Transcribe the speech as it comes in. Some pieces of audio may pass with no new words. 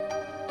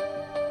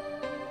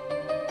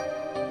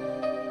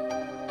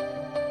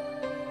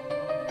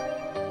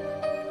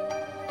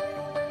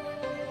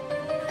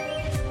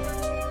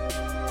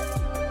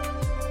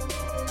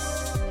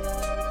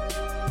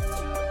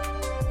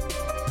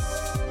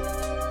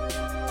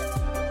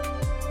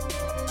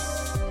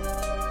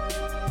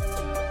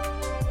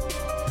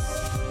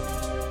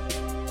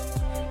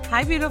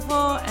Hi, beautiful,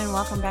 and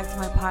welcome back to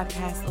my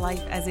podcast,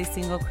 Life as a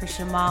Single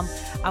Christian Mom.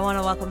 I want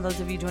to welcome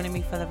those of you joining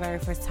me for the very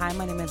first time.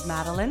 My name is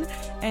Madeline,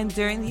 and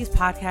during these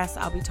podcasts,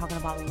 I'll be talking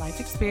about life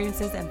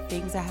experiences and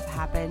things that have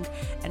happened,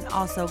 and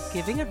also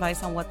giving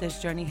advice on what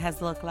this journey has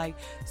looked like.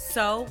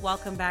 So,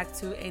 welcome back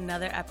to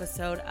another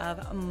episode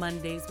of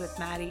Mondays with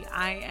Maddie.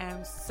 I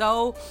am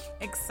so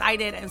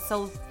excited and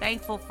so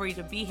thankful for you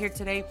to be here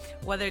today,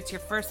 whether it's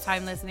your first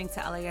time listening to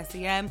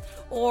LASEM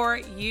or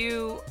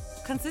you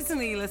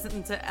consistently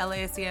listen to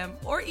LASEM,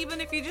 or even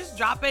if you just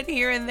drop in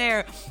here and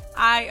there.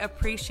 I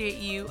appreciate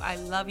you. I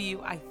love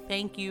you. I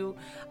thank you.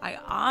 I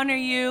honor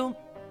you.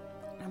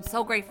 I'm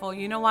so grateful.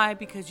 You know why?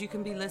 Because you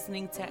can be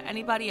listening to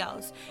anybody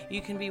else.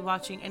 You can be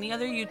watching any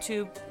other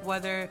YouTube,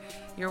 whether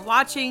you're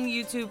watching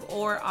YouTube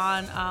or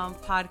on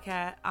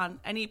podcast,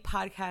 on any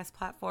podcast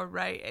platform,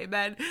 right?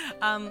 Amen.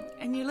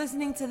 And you're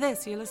listening to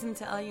this. You're listening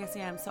to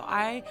LASEM. So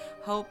I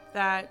hope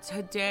that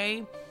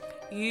today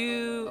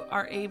you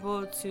are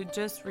able to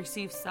just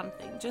receive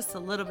something, just a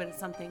little bit of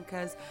something,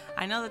 because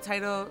I know the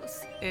title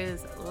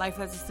is Life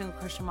as a Single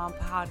Christian Mom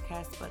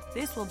podcast, but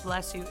this will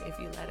bless you if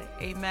you let it.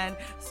 Amen.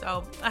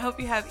 So I hope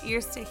you have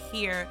ears to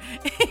hear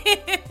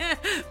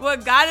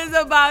what God is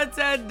about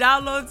to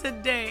download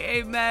today.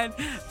 Amen.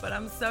 But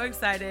I'm so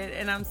excited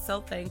and I'm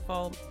so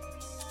thankful.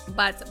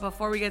 But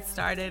before we get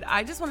started,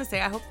 I just want to say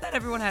I hope that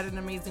everyone had an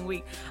amazing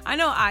week. I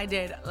know I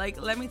did.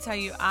 Let me tell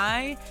you,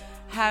 I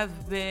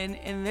have been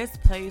in this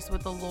place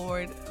with the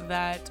Lord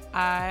that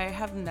I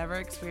have never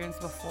experienced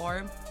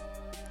before.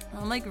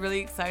 I'm really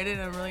excited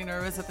and really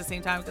nervous at the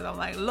same time, because I'm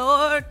like,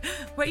 Lord,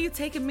 where are you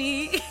taking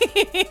me?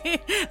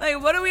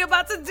 What are we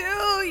about to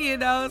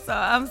do? So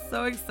I'm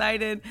so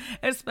excited,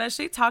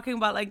 especially talking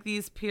about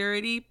these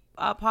purity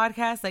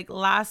podcasts.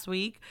 Last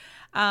week,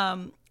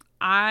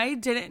 I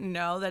didn't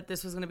know that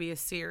this was going to be a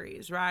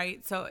series,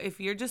 right? So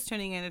if you're just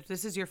tuning in, if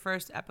this is your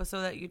first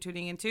episode that you're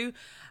tuning into,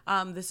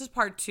 this is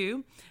part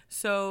 2.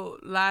 So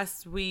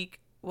last week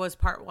was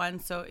part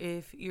 1. So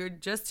if you're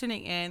just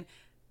tuning in,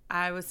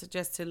 I would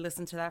suggest to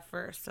listen to that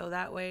first. So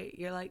that way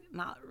you're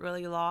not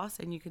really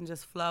lost and you can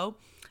just flow.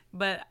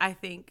 But I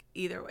think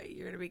either way,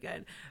 you're going to be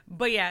good.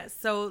 But yeah,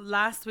 so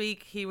last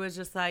week he was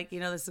just this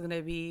is going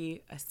to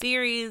be a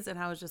series. And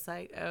I was just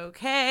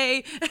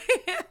okay,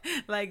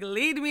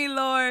 lead me,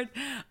 Lord.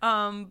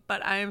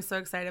 But I am so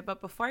excited.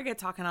 But before I get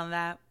talking on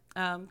that,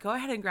 go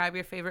ahead and grab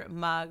your favorite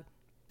mug.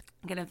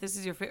 Again, if this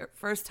is your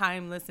first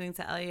time listening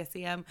to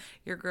LASEM,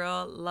 your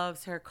girl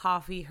loves her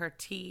coffee, her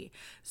tea.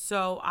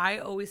 So I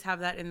always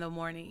have that in the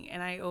morning,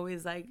 and I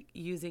always like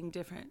using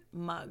different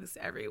mugs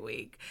every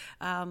week.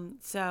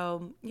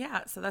 So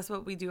that's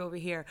what we do over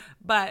here.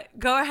 But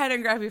go ahead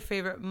and grab your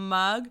favorite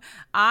mug.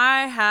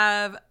 I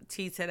have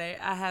tea today.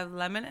 I have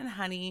lemon and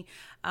honey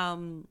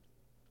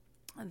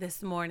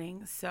this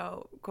morning.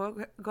 So go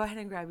ahead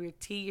and grab your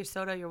tea, your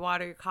soda, your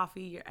water, your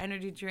coffee, your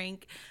energy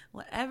drink,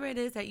 whatever it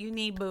is that you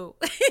need, boo.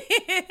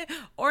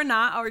 Or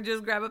not, or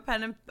just grab a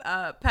pen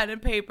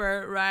and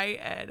paper, right?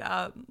 And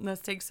let's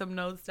take some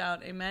notes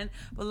down. Amen.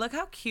 But look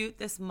how cute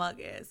this mug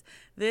is.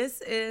 This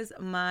is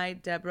my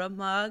Deborah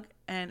mug,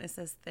 and it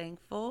says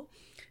thankful.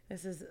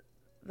 This is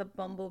the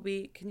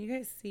bumblebee. Can you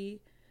guys see?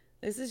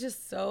 This is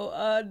just so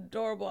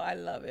adorable. I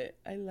love it.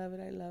 I love it.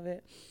 I love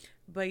it.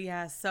 But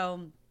yeah,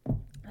 so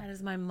that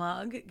is my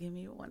mug. Give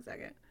me 1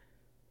 second.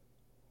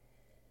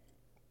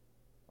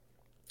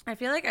 I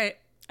feel like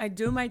I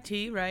do my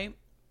tea, right?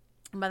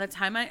 By the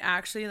time I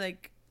actually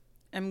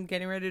am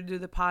getting ready to do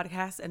the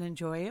podcast and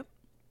enjoy it,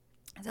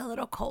 it's a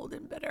little cold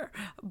and bitter,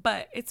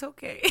 but it's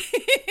okay.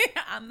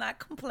 I'm not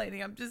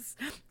complaining. I'm just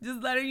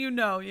letting you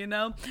know,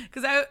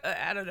 because I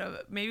don't know.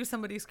 Maybe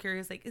somebody's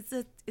curious,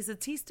 is the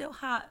tea still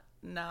hot?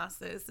 Nah,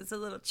 sis, it's a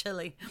little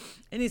chilly.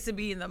 It needs to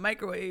be in the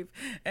microwave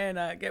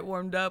and get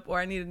warmed up, or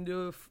I need to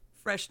do a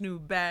fresh new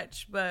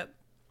batch. But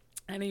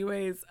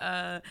anyways,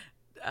 I'm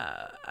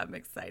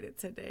excited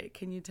today.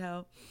 Can you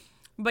tell?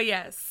 But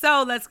yeah,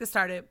 so let's get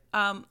started.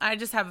 I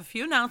just have a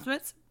few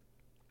announcements.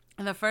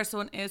 And the first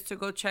one is to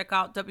go check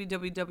out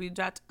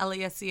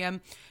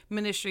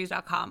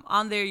www.lasemministries.com.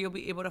 On there, you'll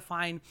be able to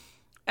find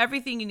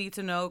everything you need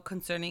to know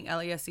concerning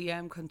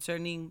LASEM,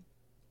 concerning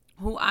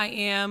who I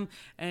am,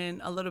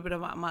 and a little bit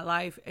about my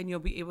life. And you'll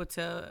be able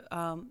to,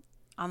 on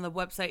the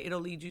website,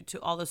 it'll lead you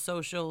to all the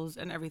socials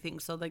and everything.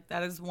 So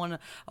that is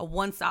a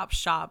one-stop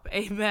shop.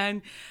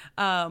 Amen.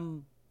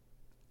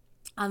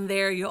 On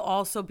there, you'll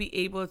also be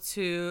able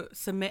to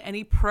submit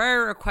any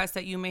prayer requests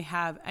that you may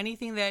have,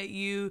 anything that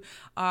you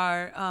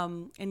are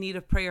in need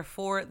of prayer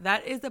for.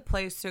 That is the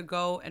place to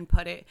go and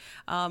put it.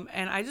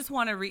 And I just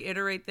want to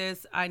reiterate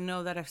this. I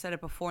know that I've said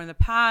it before in the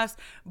past,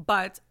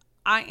 but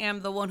I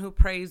am the one who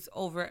prays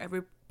over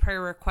every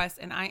prayer request,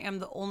 and I am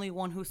the only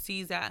one who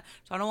sees that.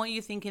 So I don't want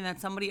you thinking that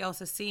somebody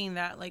else is seeing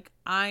that.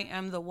 I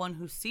am the one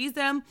who sees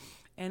them,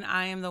 and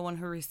I am the one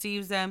who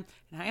receives them,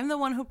 and I am the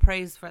one who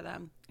prays for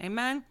them.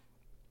 Amen.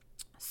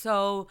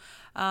 So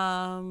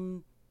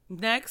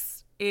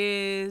next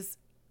is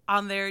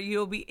on there,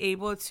 you'll be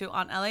able to,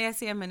 on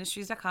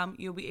LASCMministries.com,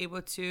 you'll be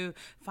able to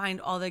find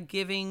all the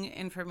giving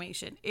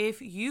information. If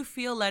you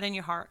feel led in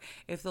your heart,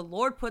 if the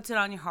Lord puts it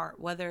on your heart,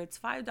 whether it's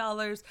 $5,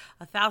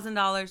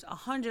 $1,000,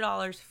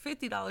 $100,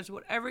 $50,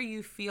 whatever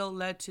you feel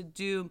led to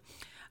do,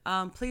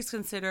 please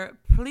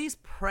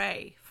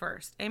pray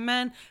first.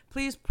 Amen.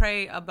 Please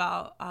pray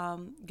about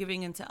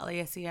giving into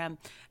LASCM.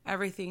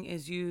 Everything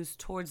is used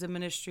towards the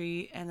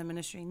ministry and the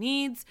ministry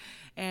needs.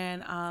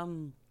 And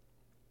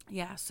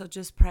so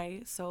just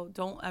pray. So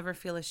don't ever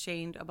feel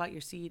ashamed about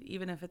your seed,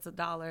 even if it's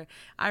 $1.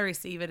 I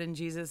receive it in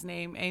Jesus'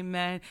 name.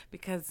 Amen.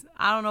 Because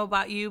I don't know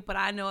about you, but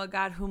I know a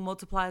God who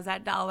multiplies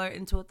that dollar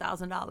into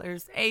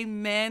 $1,000.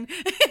 Amen.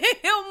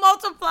 He'll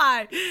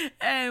multiply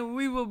and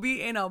we will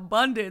be in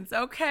abundance.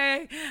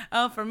 Okay.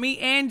 For me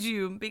and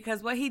you,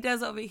 because what he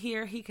does over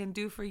here, he can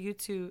do for you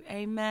too.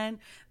 Amen.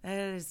 That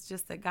is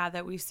just the God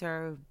that we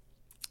serve.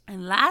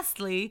 And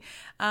lastly,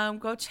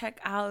 go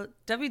check out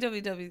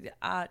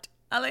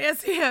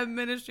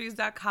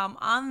LASCMministries.com.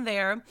 On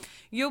there,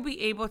 you'll be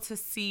able to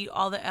see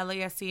all the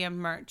LASCM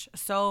merch.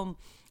 So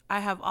I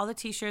have all the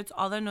t-shirts,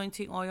 all the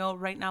anointing oil.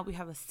 Right now we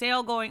have a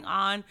sale going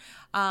on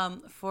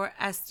for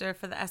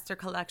the Esther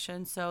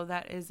collection. So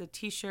that is a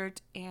t-shirt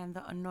and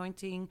the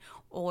anointing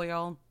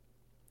oil.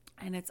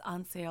 And it's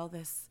on sale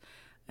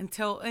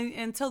until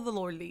the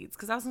Lord leads.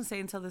 Because I was going to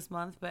say until this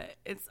month, but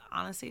it's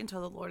honestly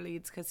until the Lord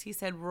leads, because he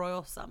said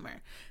royal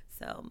summer.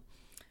 So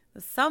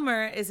the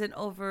summer isn't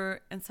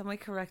over, and somebody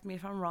correct me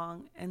if I'm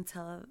wrong,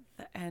 until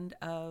the end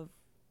of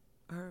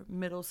or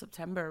middle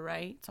September,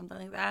 right? Something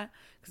like that,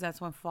 because that's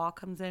when fall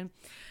comes in.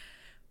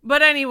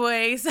 But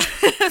anyways,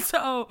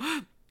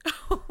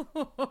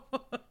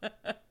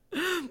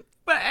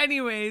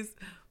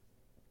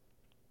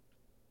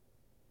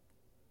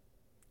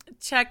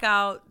 check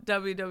out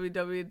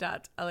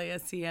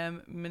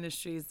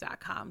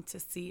www.lascmministries.com to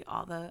see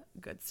all the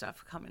good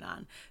stuff coming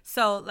on.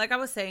 So like I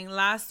was saying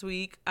last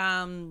week,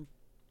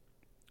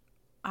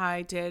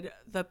 I did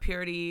the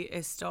Purity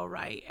is Still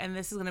Right, and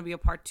this is going to be a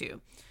part 2.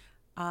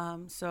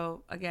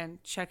 So again,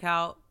 check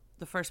out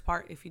the first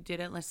part if you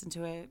didn't listen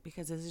to it,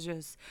 because this is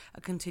just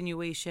a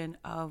continuation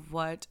of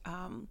what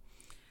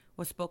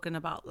was spoken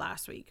about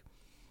last week.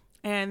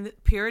 And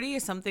purity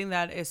is something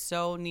that is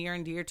so near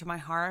and dear to my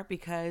heart,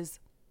 because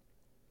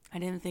I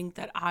didn't think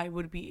that I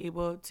would be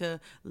able to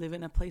live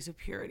in a place of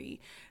purity,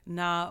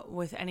 not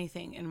with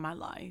anything in my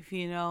life.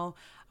 You know,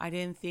 I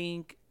didn't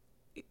think,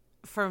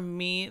 for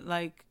me,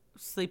 like,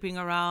 sleeping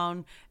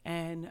around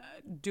and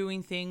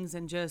doing things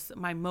and just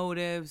my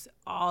motives,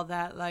 all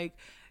that, like,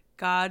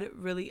 God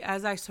really,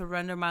 as I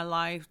surrender my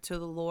life to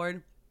the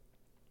Lord,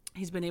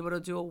 he's been able to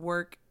do a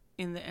work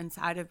in the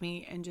inside of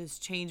me and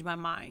just change my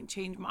mind,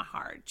 change my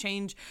heart,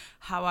 change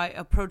how I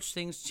approach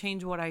things,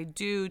 change what I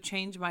do,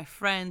 change my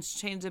friends,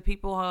 change the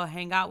people who I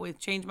hang out with,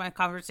 change my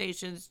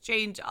conversations,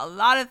 change a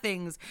lot of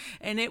things.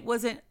 And it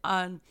wasn't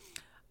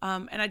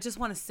and I just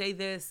want to say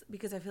this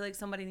because I feel like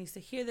somebody needs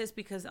to hear this,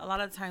 because a lot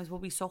of times we'll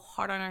be so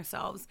hard on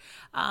ourselves.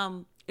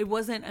 It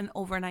wasn't an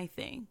overnight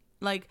thing.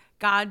 Like,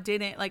 God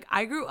didn't, like,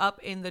 I grew up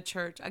in the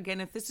church.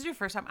 Again, if this is your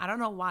first time, I don't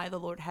know why the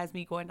Lord has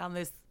me going down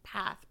this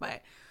path,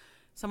 but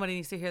somebody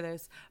needs to hear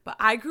this. But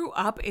I grew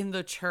up in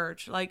the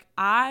church. Like,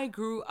 I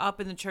grew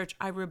up in the church.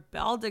 I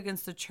rebelled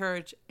against the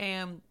church.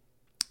 And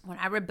when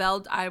I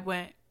rebelled, I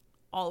went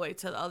all the way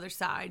to the other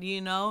side, you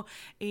know?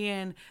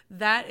 And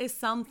that is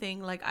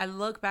something, like, I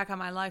look back on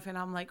my life and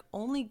I'm like,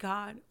 only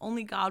God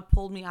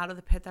pulled me out of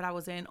the pit that I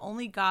was in.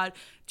 Only God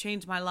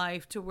changed my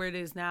life to where it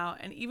is now.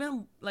 And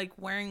even like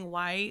wearing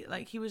white,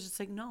 like, he was just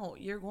like, no,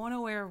 you're going to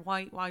wear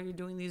white while you're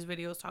doing these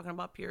videos talking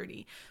about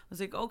purity. I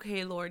was like,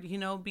 okay, Lord, you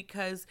know,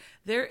 because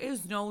there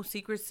is no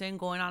secret sin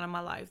going on in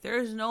my life. There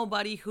is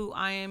nobody who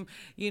I am,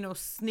 you know,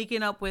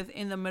 sneaking up with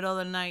in the middle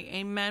of the night.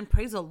 Amen.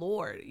 Praise the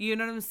Lord. You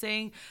know what I'm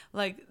saying?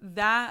 Like,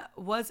 that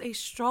was a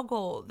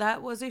struggle.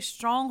 That was a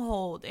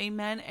stronghold.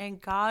 Amen.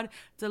 And God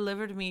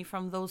delivered me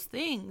from those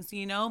things,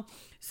 you know?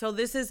 So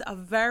this is a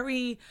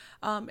very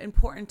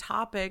important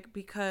topic,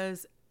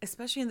 because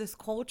especially in this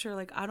culture,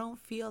 like, I don't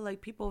feel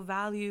like people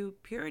value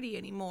purity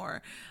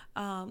anymore.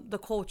 The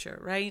culture,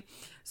 right?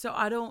 So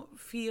I don't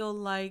feel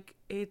like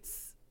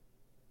it's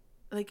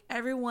like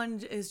everyone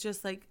is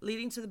just like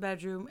leading to the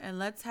bedroom and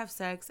let's have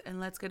sex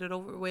and let's get it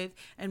over with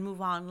and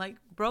move on. Like,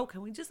 bro,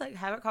 can we just like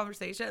have a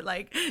conversation?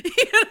 Like, you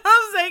know what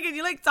I'm saying? Can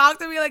you like talk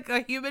to me like a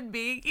human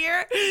being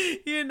here?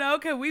 You know,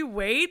 can we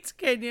wait?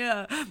 Can you?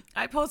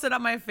 I posted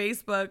on my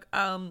Facebook,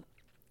 a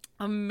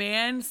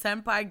man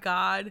sent by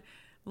God,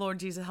 Lord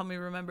Jesus, help me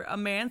remember. A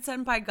man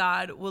sent by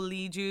God will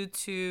lead you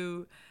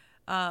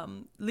down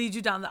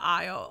the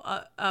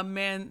aisle. A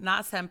man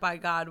not sent by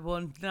God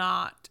will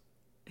not.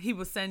 He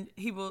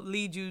will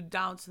lead you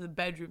down to the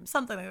bedroom,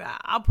 something like that.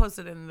 I'll post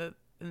it in the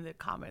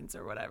comments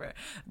or whatever.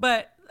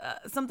 But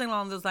something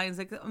along those lines,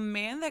 like, a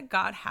man that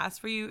God has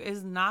for you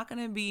is not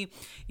going to be,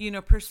 you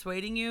know,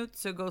 persuading you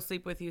to go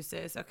sleep with you,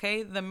 sis.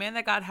 Okay. The man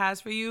that God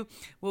has for you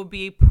will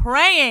be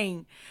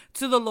praying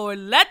to the Lord.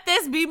 Let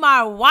this be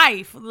my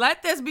wife.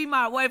 Let this be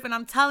my wife. And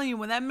I'm telling you,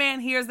 when that man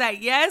hears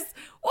that, yes,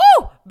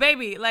 woo,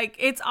 baby, like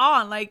it's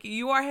on. Like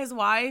you are his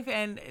wife,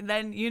 and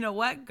then you know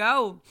what?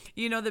 Go.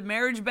 The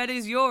marriage bed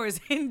is yours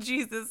in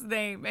Jesus'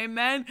 name.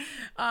 Amen.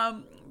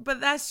 But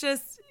that's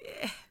just,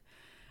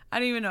 I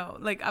don't even know.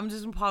 Like I'm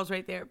just gonna pause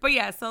right there. But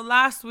yeah, so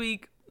last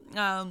week,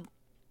 the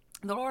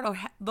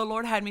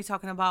Lord had me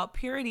talking about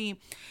purity,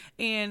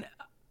 and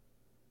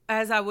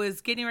as I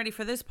was getting ready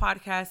for this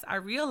podcast, I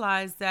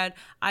realized that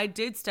I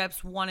did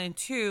steps 1 and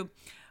 2.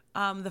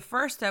 The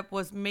first step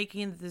was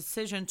making the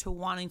decision to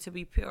wanting to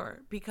be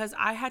pure, because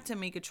I had to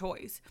make a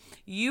choice.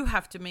 You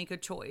have to make a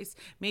choice.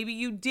 Maybe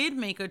you did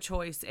make a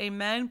choice.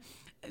 Amen.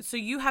 So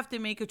you have to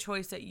make a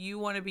choice that you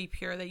want to be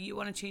pure, that you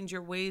want to change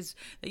your ways,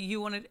 that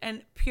you want to,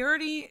 and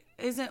purity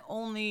isn't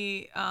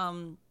only,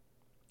 I'm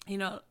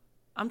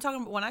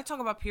talking, when I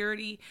talk about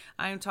purity,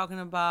 I am talking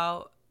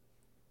about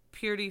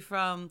purity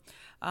from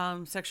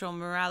sexual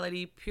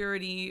immorality,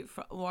 purity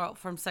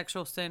from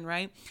sexual sin,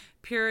 right?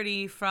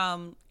 Purity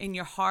from in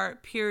your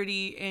heart,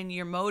 purity in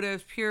your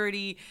motives,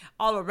 purity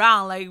all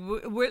around. Like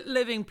we're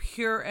living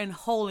pure and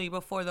holy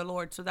before the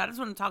Lord. So that is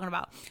what I'm talking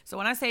about. So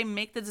when I say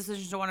make the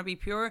decision to want to be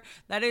pure,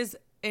 that is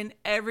in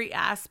every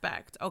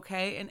aspect,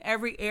 okay? In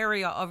every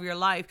area of your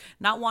life,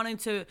 not wanting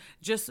to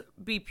just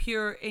be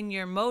pure in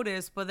your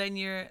motives, but then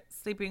you're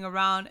sleeping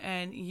around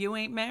and you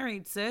ain't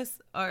married, sis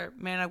or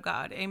man of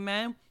God.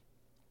 Amen.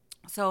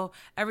 So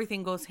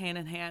everything goes hand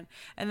in hand.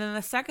 And then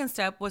the second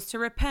step was to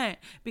repent,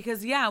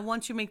 because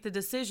once you make the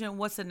decision,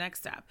 what's the next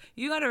step?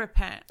 You got to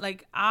repent.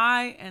 Like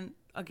and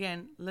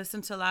again,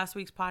 listen to last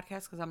week's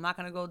podcast, because I'm not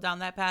going to go down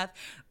that path,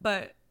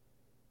 but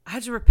I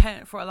had to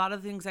repent for a lot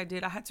of things I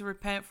did. I had to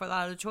repent for a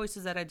lot of the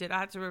choices that I did. I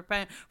had to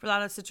repent for a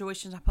lot of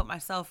situations I put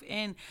myself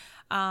in.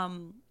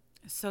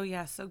 So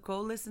go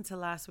listen to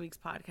last week's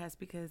podcast,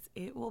 because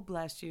it will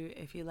bless you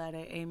if you let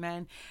it.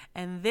 Amen.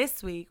 And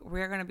this week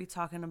we're going to be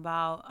talking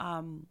about,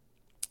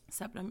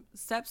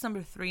 steps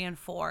number 3 and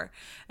 4,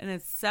 and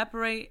it's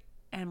separate,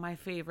 and my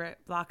favorite,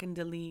 block and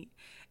delete.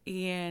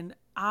 And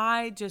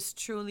I just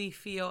truly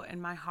feel in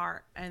my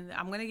heart, and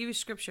I'm going to give you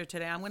scripture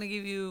today. I'm going to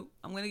give you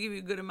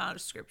a good amount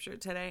of scripture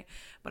today,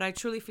 but I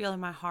truly feel in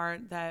my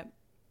heart that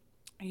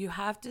you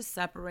have to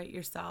separate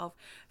yourself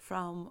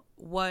from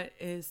what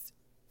is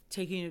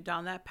taking you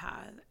down that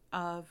path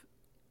of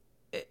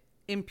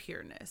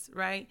impureness,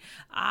 right?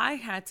 I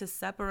had to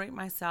separate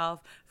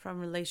myself from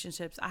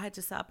relationships. I had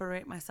to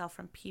separate myself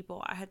from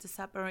people. I had to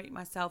separate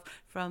myself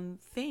from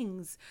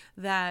things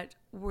that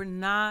were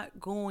not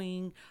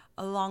going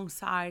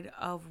alongside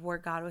of where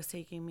God was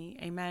taking me.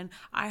 Amen.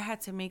 I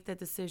had to make the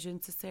decision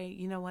to say,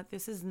 you know what?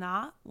 This is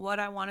not what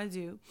I want to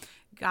do.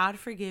 God,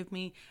 forgive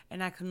me.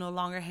 And I can no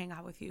longer hang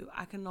out with you.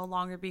 I can no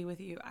longer be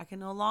with you. I can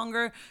no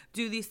longer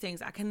do these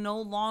things. I can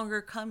no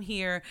longer come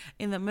here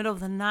in the middle of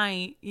the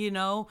night.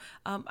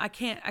 I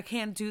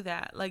can't do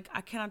that. Like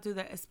I cannot do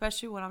that,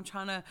 especially when I'm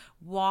trying to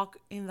walk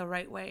in the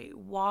right way,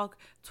 walk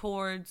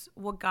towards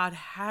what God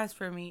has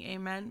for me.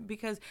 Amen.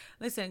 Because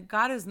listen,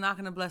 God is not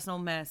going to bless no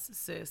mess,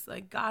 sis.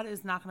 Like God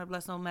is not going to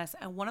bless no mess.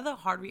 And one of the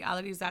hard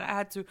realities that I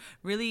had to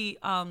really,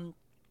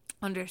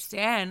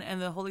 understand, and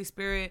the Holy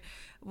Spirit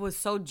was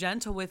so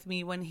gentle with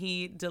me when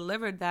he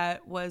delivered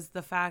that, was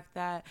the fact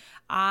that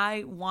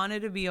I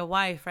wanted to be a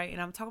wife, right?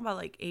 And I'm talking about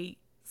like 8,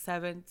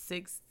 7,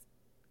 6,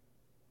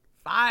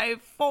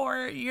 5,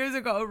 4 years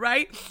ago,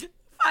 right?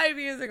 5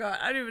 years ago.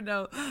 I don't even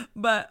know.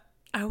 But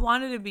I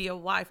wanted to be a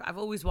wife. I've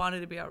always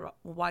wanted to be a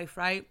wife,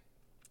 right?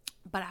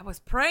 But I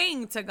was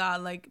praying to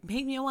God, like,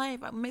 make me a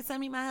wife. Send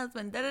me my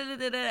husband,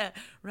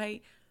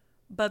 right?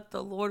 But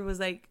the Lord was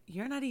like,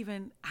 you're not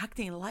even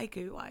acting like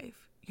a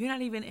wife. You're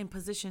not even in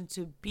position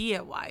to be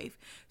a wife.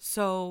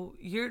 So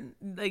you're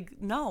like,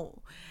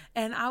 no.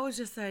 And I was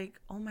just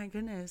like, oh my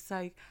goodness.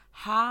 Like,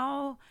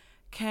 how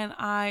can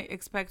I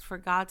expect for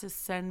God to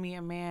send me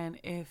a man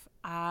if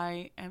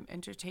I am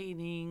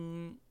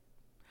entertaining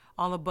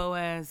all of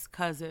Boaz's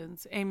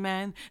cousins?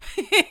 Amen.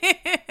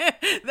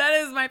 That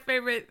is my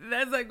favorite.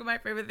 That's like my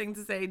favorite thing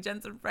to say.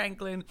 Jensen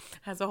Franklin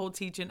has a whole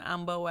teaching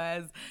on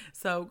Boaz,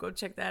 so go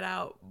check that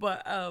out.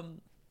 But I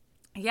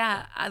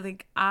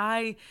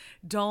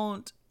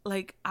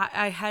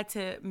had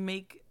to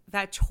make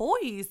that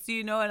choice,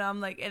 and I'm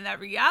like in that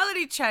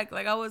reality check.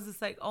 Like I was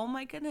just like, oh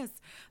my goodness,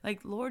 like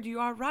Lord, you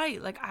are right.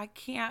 Like I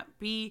can't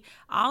be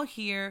out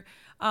here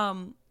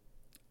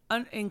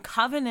in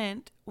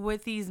covenant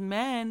with these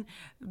men,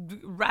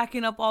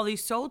 racking up all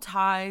these soul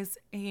ties,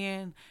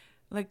 and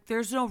like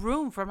there's no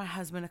room for my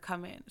husband to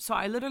come in. So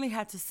I literally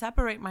had to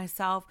separate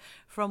myself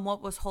from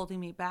what was holding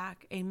me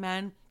back.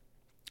 Amen.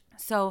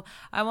 So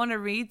I want to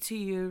read to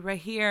you right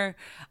here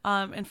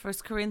in 1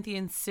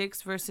 Corinthians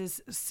 6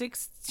 verses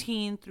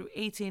 16 through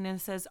 18. And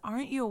it says,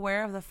 aren't you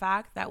aware of the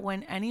fact that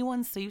when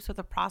anyone sleeps with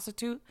a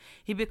prostitute,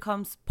 he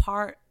becomes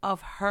part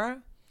of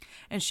her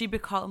and she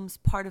becomes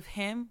part of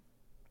him?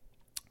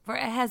 For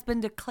it has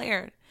been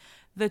declared,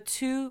 the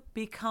two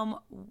become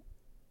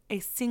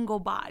a single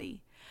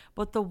body.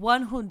 But the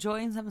one who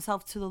joins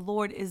himself to the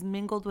Lord is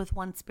mingled with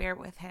one spirit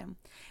with him.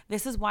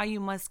 This is why you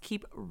must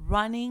keep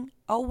running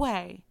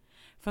away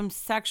from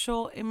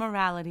sexual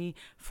immorality,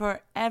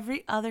 for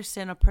every other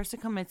sin a person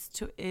commits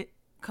to it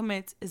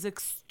commits is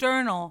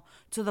external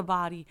to the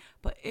body,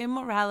 but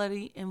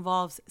immorality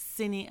involves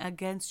sinning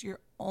against your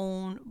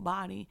own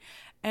body.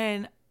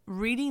 And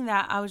reading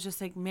that, I was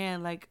just like,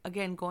 man, like,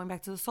 again, going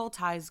back to the soul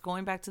ties,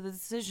 going back to the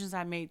decisions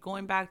I made,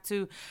 going back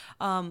to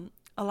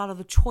a lot of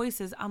the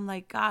choices. I'm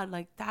like, God,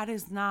 like, that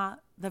is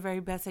not the very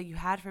best that you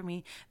had for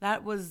me.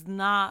 That was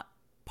not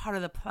part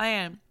of the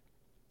plan.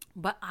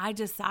 But I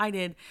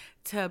decided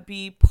to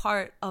be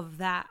part of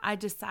that. I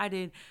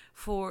decided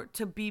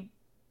to be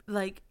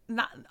like,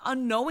 not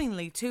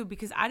unknowingly too,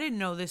 because I didn't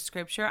know this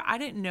scripture. I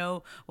didn't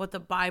know what the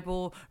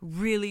Bible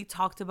really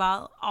talked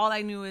about. All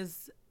I knew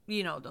is,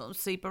 don't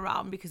sleep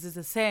around because it's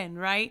a sin,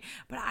 right?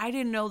 But I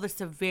didn't know the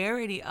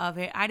severity of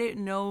it. I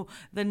didn't know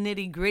the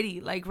nitty gritty.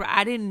 Like,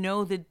 I didn't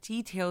know the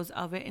details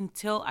of it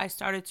until I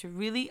started to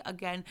really,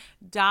 again,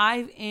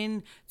 dive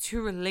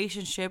into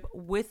relationship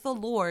with the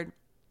Lord.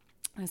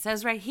 It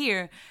says right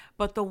here,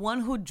 but the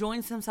one who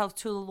joins himself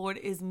to the Lord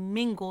is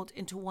mingled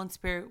into one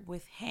spirit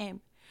with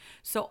him.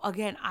 So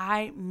again,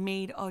 I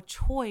made a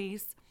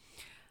choice.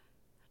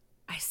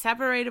 I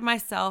separated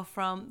myself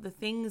from the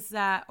things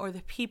or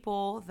the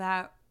people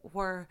that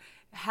were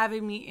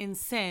having me in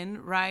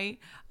sin, right?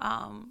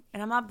 And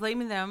I'm not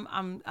blaming them.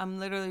 I'm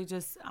literally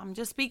I'm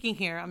just speaking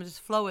here. I'm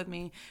just flow with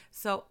me.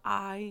 So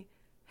I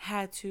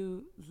had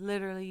to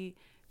literally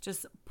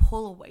just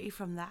pull away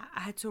from that. I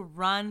had to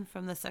run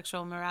from the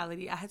sexual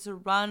immorality. I had to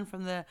run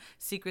from the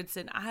secret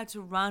sin. I had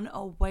to run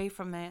away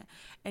from it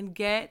and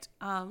get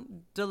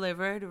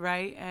delivered,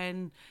 right?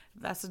 And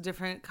that's a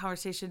different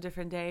conversation,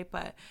 different day.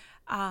 But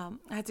I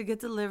had to get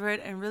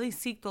delivered and really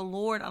seek the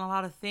Lord on a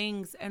lot of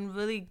things and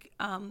really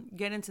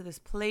get into this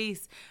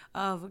place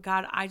of,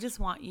 God, I just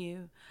want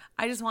you.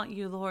 I just want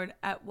you, Lord,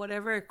 at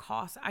whatever it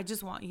costs. I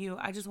just want you.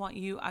 I just want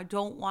you. I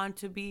don't want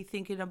to be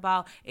thinking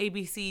about A,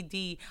 B, C,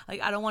 D. Like,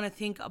 I don't want to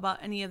think about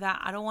any of that.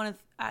 I don't want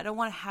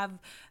to have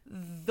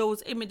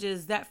those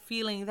images, that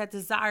feeling, that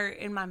desire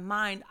in my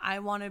mind. I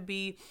want to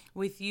be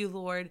with you,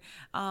 Lord.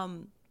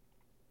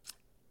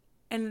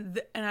 And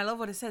I love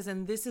what it says.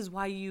 And this is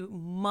why you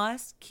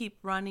must keep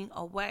running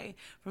away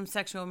from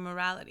sexual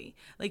immorality.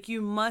 Like,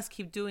 you must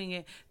keep doing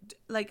it.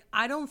 Like,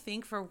 I don't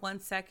think for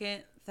 1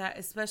 second that,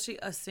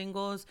 especially as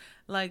singles,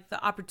 like,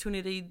 the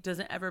opportunity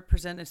doesn't ever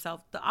present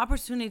itself. The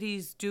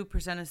opportunities do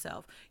present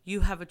itself.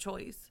 You have a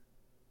choice.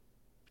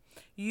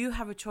 You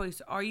have a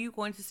choice. Are you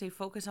going to stay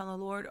focused on the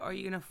Lord, or are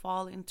you going to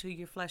fall into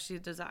your fleshly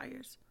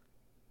desires?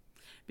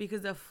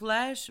 Because the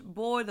flesh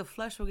will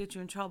get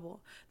you in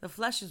trouble. The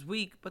flesh is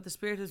weak, but the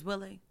spirit is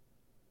willing.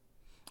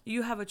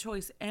 You have a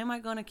choice. Am I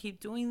going to keep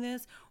doing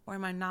this, or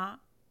am I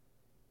not?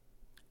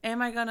 Am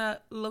I going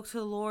to look to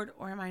the Lord,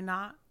 or am I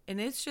not? And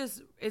it's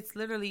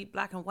literally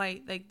black and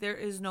white. Like, there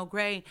is no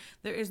gray.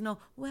 There is no,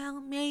 well,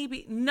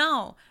 maybe.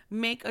 No.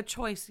 Make a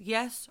choice.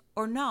 Yes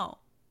or no.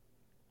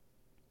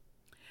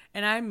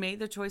 And I made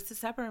the choice to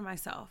separate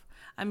myself.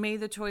 I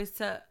made the choice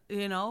to,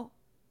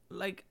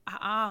 like,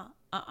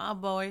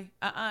 boy.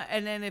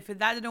 And then if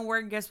that didn't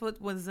work, guess what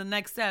was the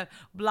next step?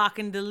 Block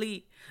and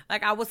delete.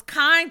 Like, I was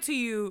kind to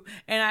you.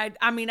 And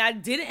I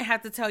didn't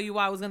have to tell you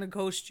I was going to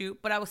ghost you,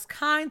 but I was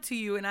kind to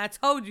you. And I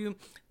told you,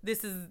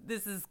 this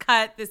is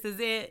cut. This is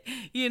it,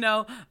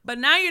 but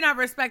now you're not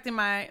respecting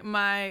my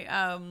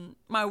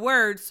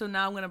words. So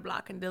now I'm going to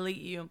block and delete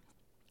you.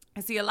 I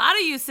see a lot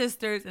of you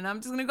sisters, and I'm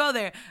just going to go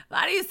there. A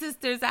lot of you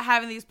sisters are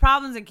having these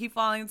problems and keep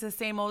falling into the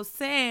same old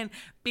sin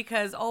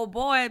because, oh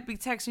boy, I'd be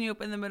texting you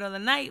up in the middle of the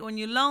night when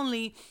you're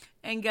lonely.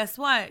 And guess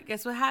what?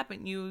 Guess what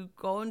happened? You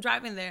go and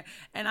drive in there.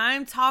 And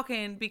I'm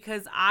talking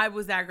because I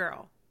was that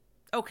girl.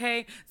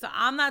 Okay, so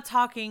I'm not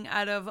talking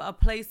out of a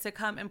place to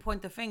come and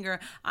point the finger.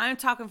 I'm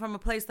talking from a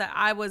place that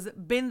I was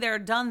been there,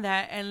 done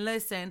that. And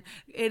listen,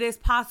 it is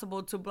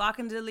possible to block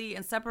and delete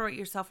and separate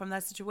yourself from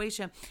that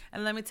situation.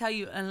 And let me tell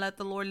you, and let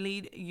the Lord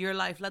lead your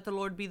life. Let the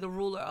Lord be the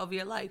ruler of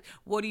your life.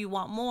 What do you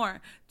want more?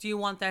 Do you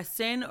want that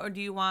sin, or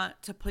do you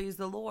want to please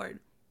the Lord?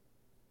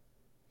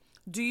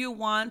 Do you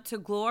want to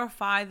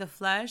glorify the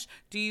flesh?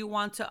 Do you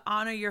want to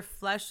honor your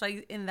flesh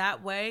like in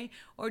that way?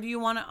 Or do you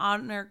want to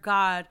honor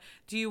God?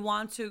 Do you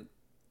want to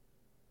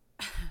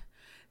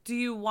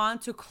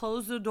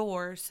close the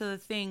doors to the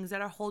things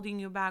that are holding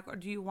you back? Or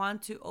do you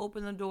want to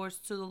open the doors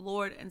to the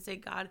Lord and say,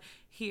 God,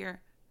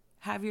 here,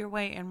 have your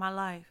way in my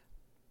life?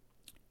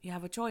 You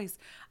have a choice.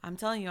 I'm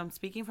telling you, I'm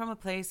speaking from a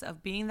place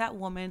of being that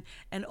woman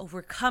and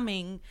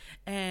overcoming,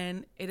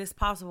 and it is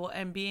possible,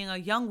 and being a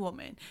young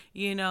woman,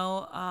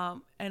 and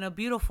a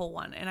beautiful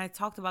one. And I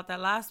talked about that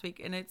last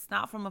week, and it's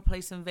not from a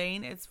place in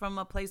vain. It's from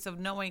a place of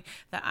knowing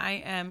that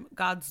I am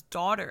God's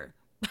daughter.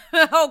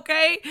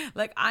 Okay,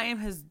 like, I am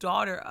his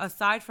daughter.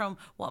 Aside from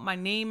what my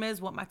name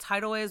is, what my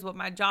title is, what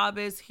my job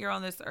is here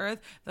on this earth,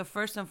 the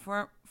first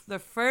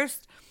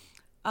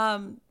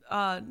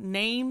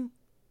name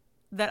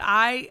that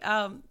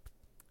I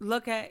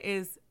look at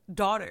is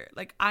daughter.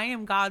 Like, I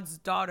am God's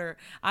daughter.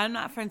 I'm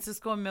not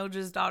Francisco and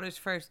Mildred's daughters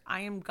first.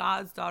 I am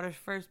God's daughters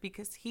first,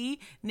 because he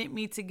knit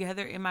me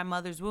together in my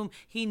mother's womb.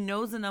 He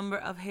knows the number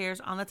of hairs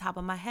on the top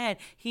of my head.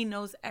 He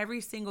knows every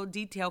single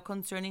detail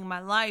concerning my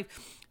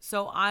life.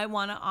 So I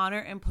want to honor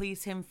and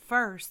please him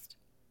first.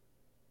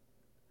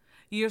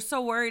 You're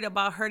so worried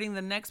about hurting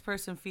the next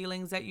person's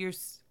feelings that you're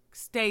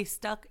stay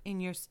stuck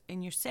in your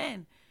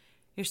sin.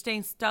 You're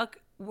staying stuck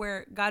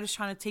where God is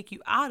trying to take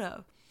you out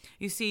of.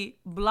 You see,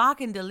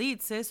 block and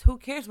delete, sis. Who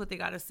cares what they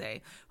got to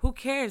say? Who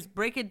cares?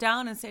 Break it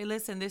down and say,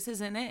 listen, this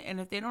isn't it. And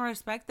if they don't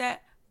respect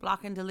that,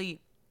 block and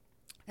delete.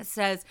 It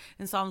says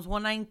in Psalms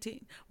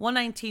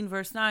 119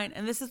 verse 9,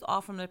 and this is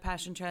all from the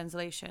Passion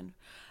Translation.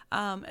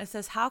 It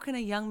says, how can a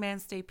young man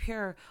stay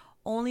pure?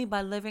 Only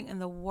by living in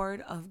the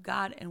word of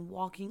God and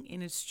walking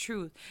in its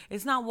truth.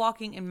 It's not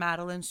walking in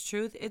Madeline's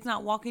truth. It's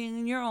not walking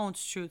in your own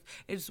truth.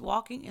 It's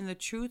walking in the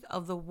truth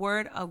of the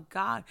word of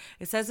God.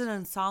 It says it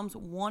in Psalms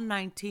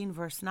 119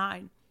 verse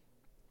 9.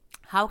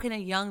 How can a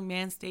young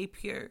man stay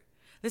pure?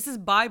 This is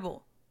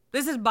Bible.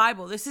 This is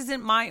Bible. This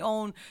isn't my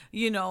own,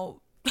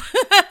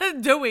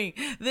 doing.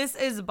 This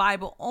is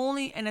Bible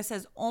only, and it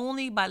says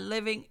only by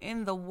living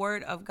in the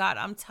word of God.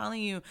 I'm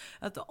telling you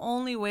that the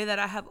only way that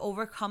I have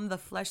overcome the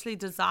fleshly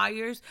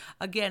desires,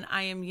 again,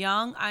 I am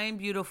young, I am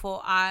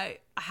beautiful, I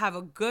have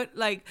a good,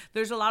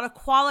 there's a lot of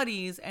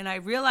qualities, and I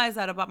realize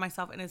that about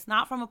myself, and it's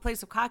not from a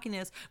place of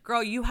cockiness.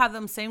 Girl, you have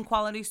them same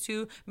qualities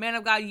too. Man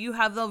of God, you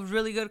have those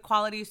really good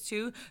qualities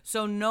too.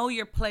 So know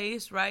your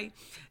place, right?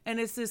 And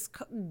it's this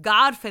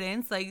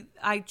Godfidence.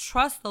 I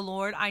trust the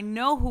Lord. I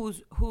know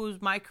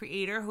who's my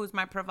creator, who's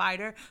my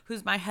provider,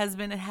 who's my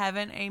husband in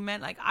heaven.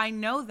 Amen. I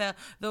know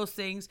those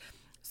things.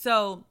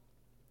 So,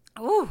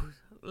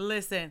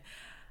 listen.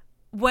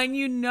 When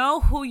you know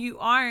who you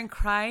are in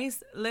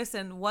Christ,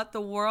 listen, what the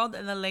world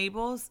and the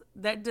labels,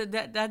 that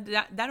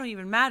don't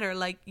even matter.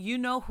 You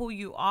know who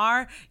you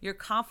are. Your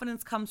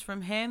confidence comes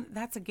from him.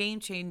 That's a game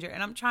changer.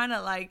 And I'm trying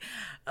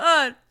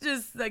to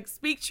just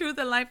speak truth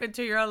and life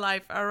into your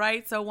life. All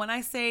right. So when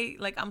I say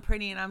I'm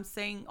pretty and I'm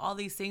saying all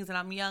these things and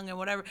I'm young and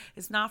whatever,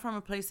 it's not from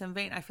a place in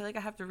vain. I feel like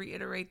I have to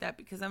reiterate that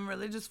because I'm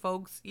religious,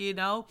 folks,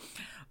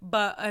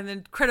 but, and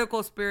then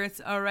critical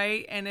spirits. All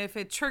right. And if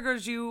it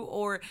triggers you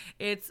or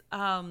it's,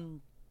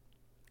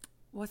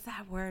 what's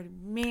that word?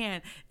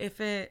 Man,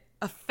 if it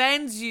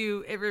offends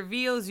you, it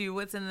reveals you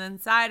what's in the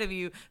inside of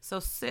you.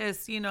 So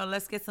sis,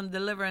 let's get some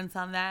deliverance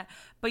on that.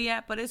 But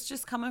it's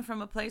just coming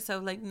from a place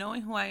of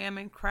knowing who I am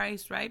in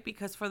Christ, right?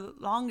 Because for the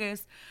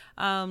longest,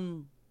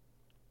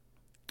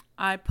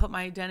 I put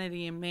my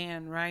identity in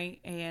man, right?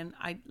 And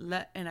I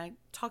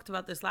talked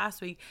about this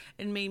last week.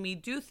 It made me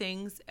do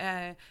things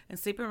and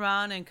sleep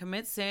around and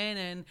commit sin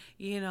and,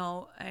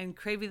 and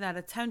craving that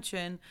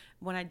attention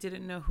when I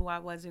didn't know who I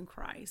was in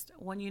Christ.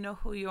 When you know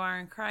who you are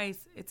in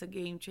Christ, it's a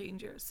game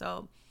changer.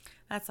 So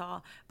that's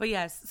all. But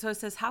yes, so it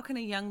says, how can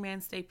a young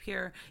man stay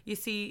pure? You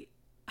see,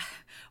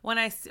 when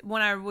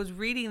I was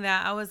reading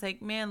that, I was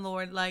like, man,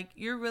 Lord,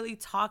 you're really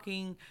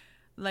talking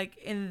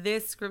in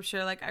this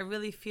scripture, I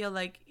really feel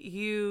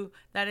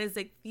that is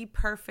the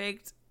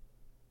perfect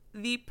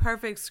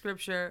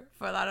scripture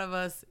for a lot of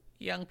us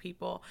young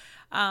people.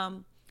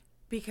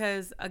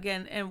 Because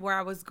again, and where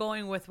I was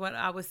going with what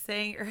I was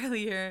saying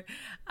earlier,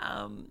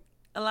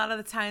 a lot of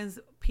the times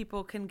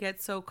people can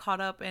get so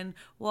caught up in,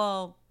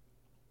 well,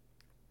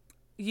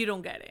 you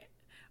don't get it.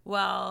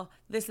 Well,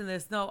 this and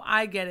this. No,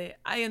 I get it.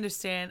 I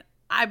understand.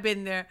 I've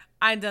been there.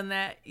 I've done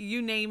that.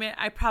 You name it.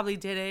 I probably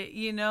did it,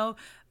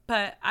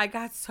 But I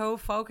got so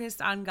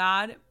focused on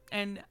God,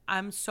 and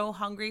I'm so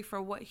hungry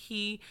for what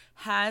he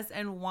has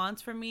and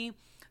wants for me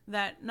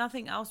that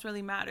nothing else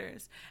really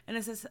matters. And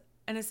it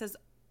says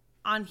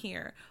on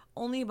here,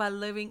 only by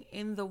living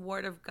in the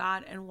word of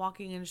God and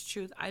walking in his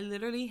truth. I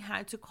literally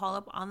had to call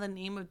up on the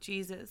name of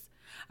Jesus.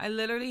 I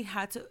literally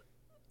had to,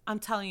 I'm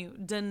telling you,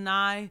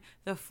 deny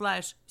the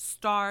flesh,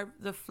 starve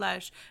the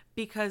flesh,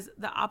 because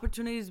the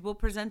opportunities will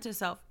present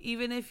itself.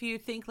 Even if you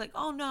think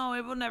oh no,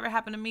 it will never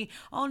happen to me.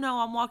 Oh no,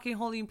 I'm walking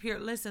holy and pure.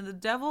 Listen, the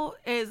devil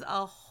is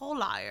a whole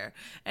liar,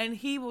 and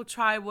he will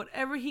try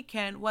whatever he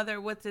can,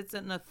 whether it's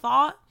in a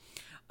thought,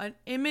 an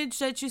image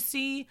that you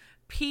see,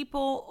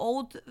 people,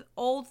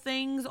 old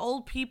things,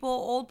 old people,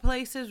 old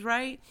places,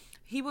 right?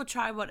 He will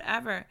try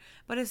whatever.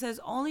 But it says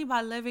only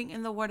by living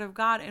in the word of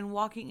God and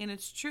walking in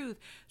its truth.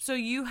 So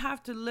you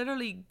have to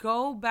literally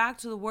go back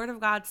to the word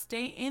of God,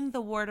 stay in the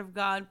word of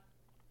God,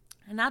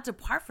 and not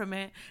depart from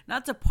it,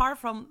 not depart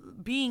from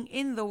being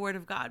in the word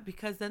of God,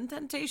 because then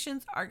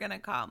temptations are going to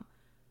come.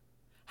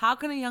 How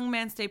can a young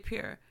man stay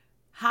pure?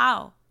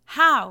 How?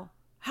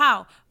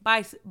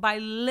 By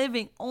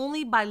living,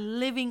 only by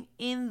living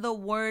in the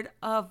word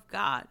of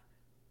God.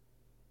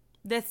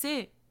 That's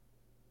it.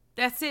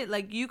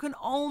 You can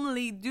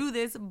only do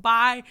this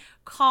by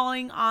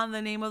calling on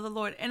the name of the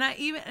Lord. And I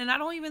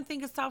don't even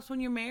think it stops when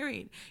you're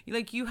married.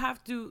 You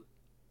have to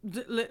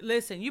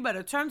listen, you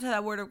better turn to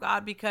that word of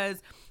God,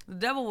 because the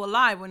devil will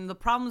lie when the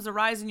problems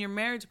arise in your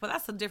marriage. But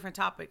that's a different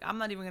topic. I'm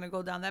not even going to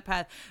go down that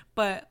path.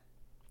 But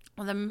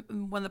when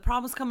the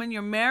problems come in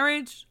your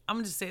marriage, I'm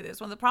going to just say this.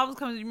 When the problems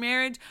come in your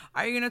marriage,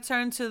 are you going to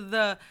turn to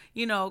the,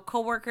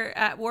 coworker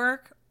at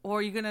work? Or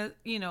are you going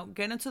to,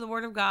 get into the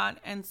word of God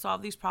and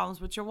solve these problems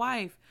with your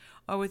wife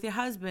or with your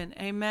husband?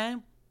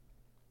 Amen.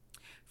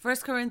 1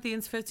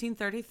 Corinthians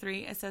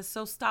 15:33, it says,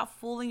 so stop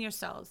fooling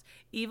yourselves.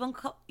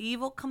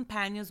 Evil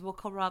companions will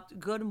corrupt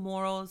good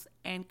morals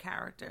and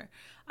character.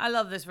 I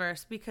love this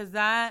verse because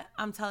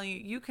I'm telling you,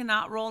 you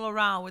cannot roll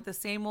around with the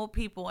same old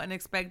people and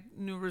expect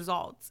new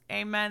results.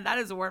 Amen. That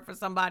is a word for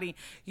somebody.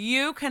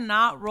 You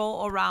cannot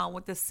roll around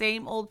with the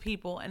same old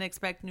people and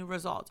expect new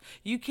results.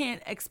 You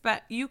can't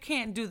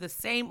do the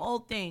same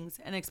old things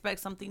and expect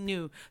something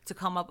new to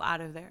come up out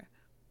of there.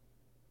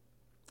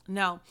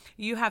 No,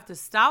 you have to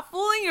stop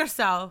fooling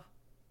yourself.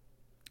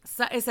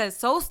 So it says,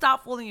 so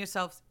stop fooling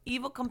yourselves.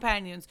 Evil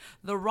companions,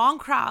 the wrong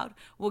crowd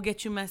will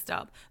get you messed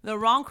up. The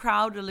wrong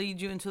crowd will lead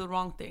you into the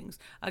wrong things.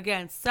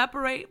 Again,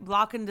 separate,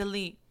 block, and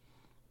delete.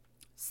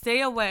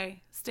 Stay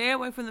away. Stay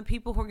away from the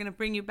people who are going to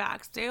bring you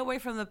back. Stay away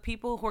from the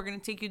people who are going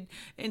to take you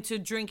into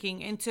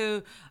drinking,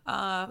 into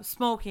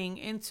smoking,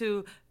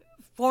 into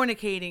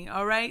fornicating.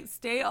 All right?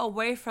 Stay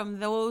away from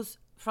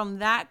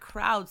that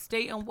crowd.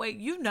 Stay away.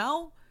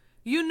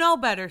 You know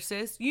better,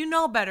 sis. You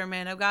know better,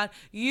 man of God.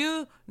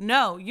 You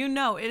know.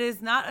 It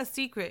is not a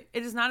secret.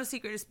 It is not a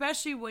secret,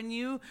 especially when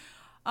you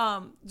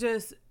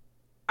just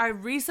are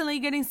recently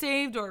getting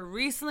saved or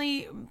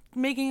recently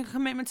making a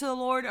commitment to the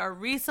Lord or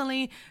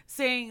recently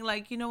saying,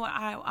 like, you know what,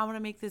 I want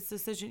to make this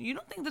decision. You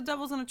don't think the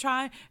devil's going to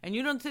try, and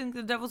you don't think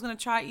the devil's going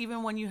to try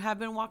even when you have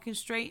been walking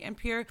straight and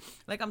pure.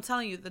 Like, I'm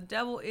telling you, the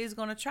devil is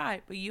going to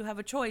try, but you have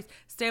a choice.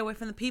 Stay away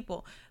from the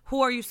people.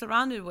 Who are you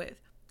surrounded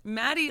with?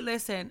 Maddie,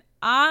 listen,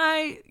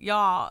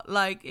 y'all,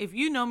 like, if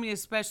you know me,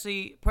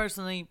 especially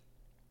personally,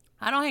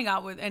 I don't hang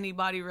out with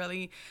anybody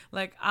really.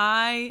 Like,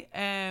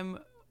 I'm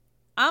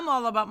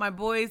all about my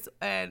boys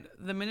and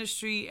the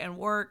ministry and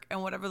work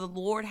and whatever the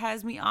Lord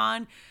has me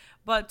on.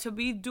 But to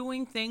be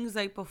doing things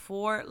like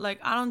before, like,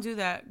 I don't do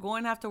that.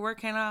 Going after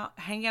work,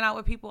 hanging out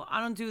with people,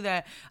 I don't do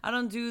that. I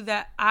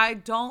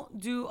don't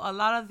do a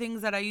lot of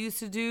things that I used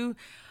to do.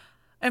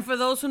 And for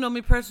those who know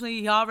me personally,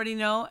 you already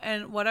know.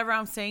 And whatever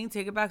I'm saying,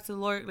 take it back to the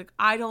Lord. Like,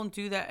 I don't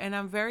do that. And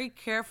I'm very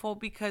careful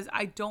because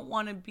I don't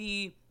want to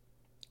be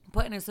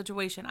put in a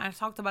situation. I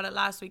talked about it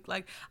last week.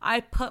 Like, I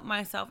put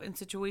myself in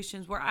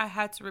situations where I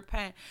had to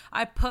repent.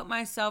 I put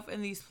myself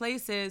in these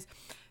places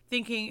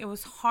thinking it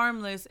was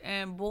harmless.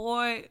 And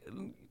boy,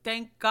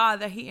 thank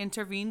God that he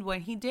intervened when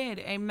he did.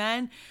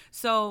 Amen.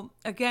 So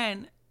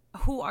again,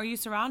 who are you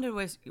surrounded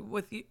with?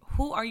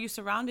 Who are you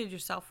surrounded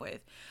yourself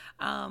with?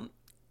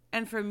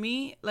 And for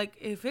me, like,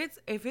 if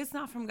it's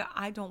not from God,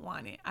 I don't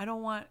want it. I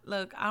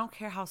don't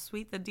care how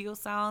sweet the deal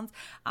sounds.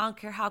 I don't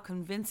care how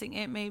convincing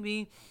it may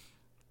be.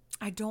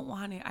 I don't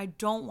want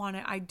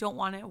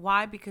it.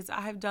 Why? Because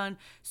I have done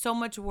so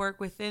much work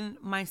within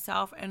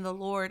myself and the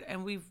Lord,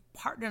 and we've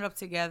partnered up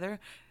together,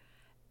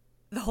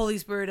 the Holy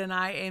Spirit and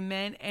I,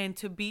 amen. And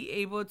to be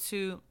able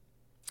to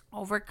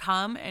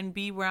overcome and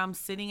be where I'm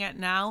sitting at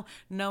now,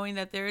 knowing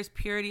that there is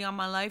purity on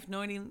my life,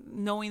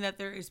 knowing that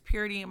there is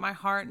purity in my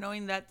heart,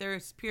 knowing that there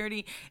is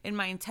purity in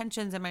my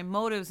intentions and my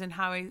motives and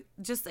how I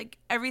just, like,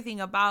 everything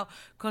about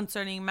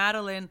concerning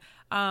Madeline,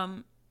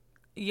 I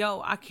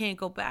can't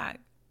go back.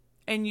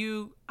 And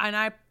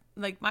I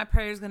like, my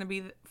prayer is going to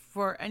be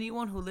for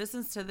anyone who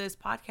listens to this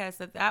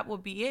podcast, that will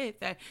be it,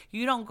 that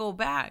you don't go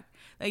back,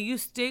 that you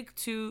stick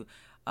to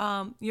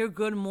your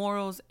good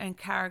morals and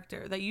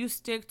character, that you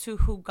stick to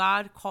who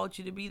God called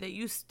you to be, that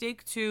you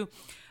stick to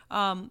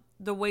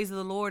the ways of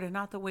the Lord and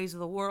not the ways of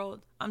the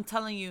world. I'm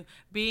telling you,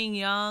 being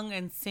young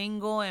and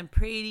single and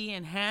pretty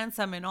and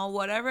handsome and all,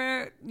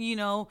 whatever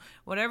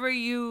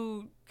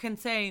you can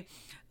say,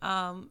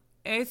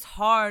 it's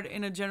hard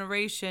in a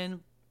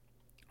generation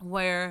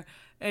where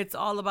it's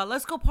all about,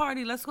 let's go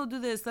party, let's go do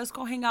this, let's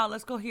go hang out,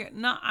 let's go here.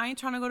 No, I ain't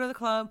trying to go to the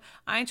club.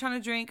 I ain't trying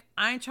to drink.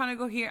 I ain't trying to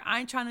go here. I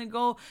ain't trying to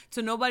go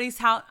to nobody's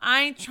house.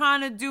 I ain't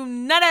trying to do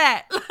none of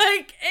that.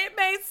 Like, it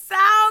may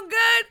sound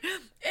good.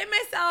 It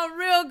may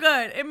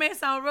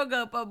sound real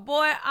good. But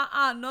boy,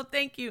 no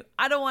thank you.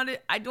 I don't want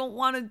it. I don't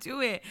want to do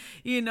it.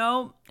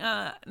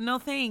 No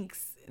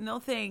thanks.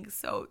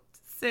 So,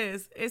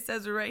 sis, it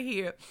says right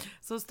here.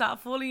 So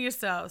stop fooling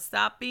yourself.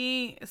 Stop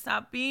being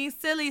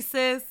silly,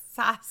 sis.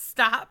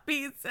 Stop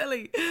being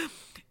silly.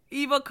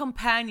 Evil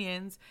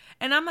companions.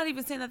 And I'm not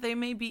even saying that they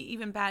may be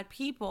even bad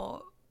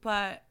people,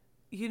 but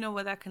you know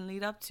what that can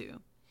lead up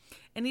to.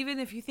 And even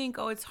if you think,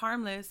 oh, it's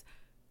harmless,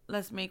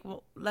 let's make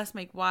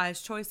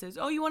wise choices.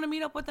 Oh, you want to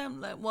meet up with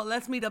them? Well,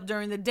 let's meet up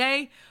during the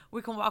day.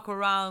 We can walk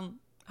around.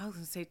 I was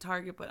going to say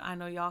Target, but I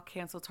know y'all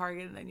cancel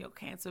Target and then you'll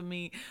cancel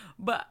me.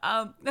 But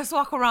let's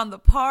walk around the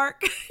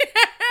park.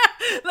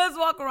 Let's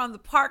walk around the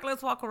park.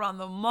 Let's walk around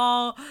the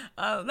mall.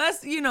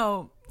 Let's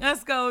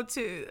go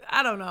to,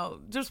 I don't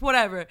know, just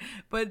whatever.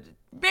 But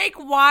make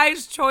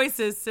wise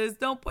choices, sis.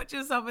 Don't put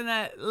yourself in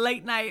that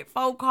late night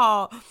phone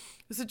call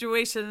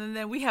situation and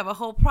then we have a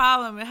whole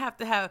problem and have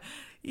to have,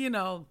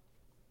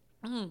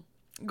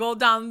 go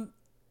down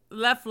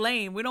left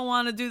lane. We don't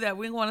want to do that.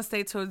 We want to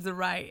stay towards the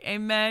right.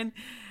 Amen.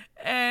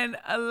 And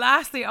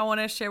lastly, I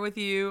want to share with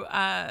you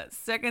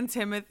 2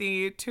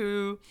 Timothy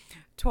 2:12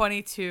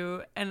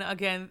 22. And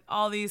again,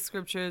 all these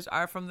scriptures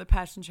are from the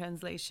Passion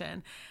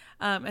Translation.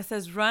 It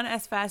says, run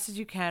as fast as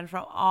you can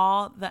from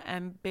all the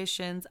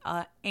ambitions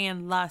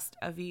and lust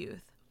of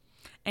youth,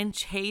 and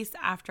chase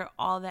after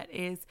all that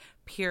is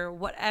pure.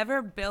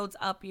 Whatever builds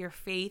up your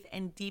faith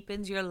and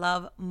deepens your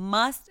love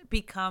must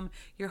become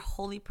your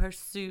holy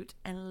pursuit,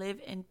 and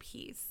live in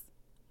peace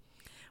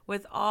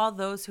with all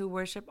those who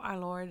worship our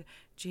Lord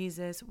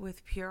Jesus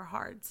with pure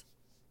hearts.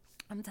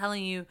 I'm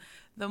telling you,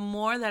 the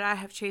more that I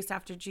have chased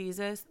after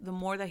Jesus, the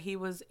more that he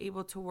was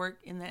able to work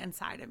in the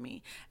inside of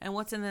me. And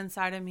what's in the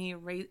inside of me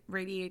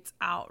radiates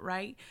out,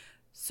 right?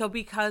 So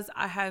because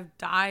I have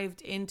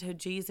dived into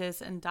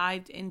Jesus and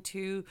dived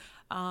into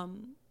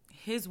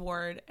his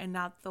word and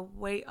not the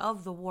way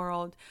of the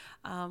world,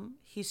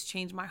 he's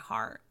changed my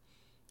heart.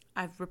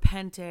 I've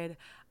repented.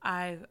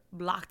 I've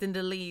blocked and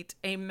delete.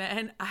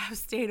 Amen. I have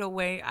stayed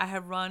away. I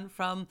have run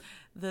from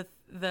the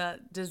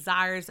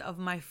desires of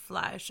my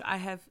flesh. I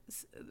have,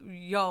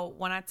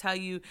 when I tell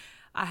you,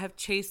 I have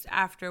chased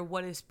after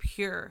what is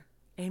pure.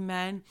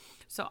 Amen.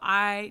 So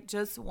I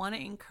just want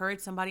to encourage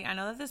somebody. I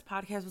know that this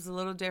podcast was a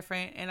little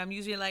different, and I'm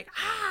usually like,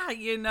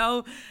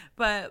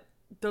 but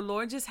the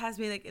Lord just has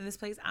me like in this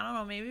place. I don't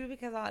know, maybe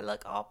because I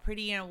look all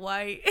pretty and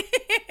white.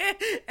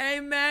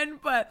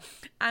 Amen. But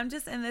I'm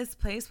just in this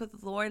place with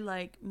the Lord,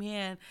 like,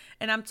 man.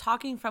 And I'm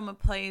talking from a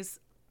place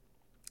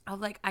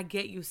of like, I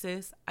get you,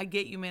 sis. I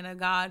get you, man of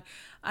God.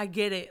 I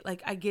get it.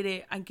 Like, I get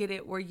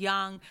it. We're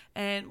young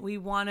and we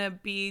want to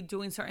be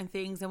doing certain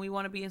things and we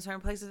want to be in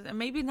certain places. And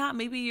maybe not.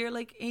 Maybe you're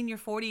like in your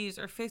 40s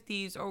or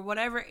 50s or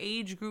whatever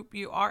age group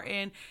you are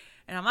in.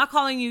 And I'm not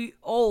calling you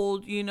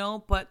old,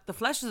 but the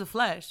flesh is the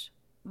flesh.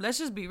 Let's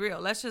just be real.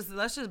 Let's just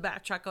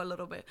backtrack a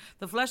little bit.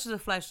 The flesh is the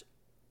flesh.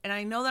 And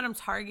I know that I'm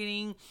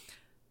targeting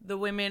the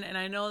women, and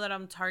I know that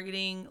I'm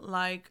targeting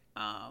like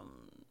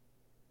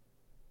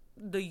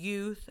the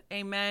youth.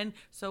 Amen.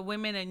 So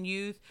women and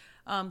youth,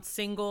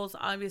 singles,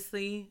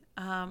 obviously,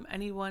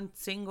 anyone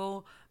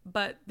single,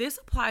 but this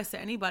applies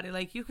to anybody.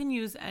 Like, you can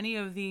use any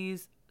of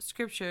these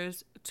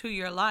scriptures to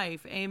your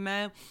life.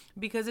 Amen.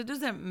 Because it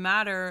doesn't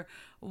matter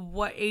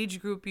what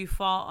age group you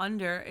fall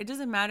under. It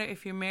doesn't matter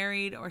if you're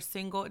married or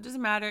single. It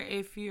doesn't matter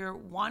if you're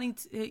wanting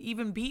to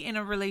even be in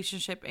a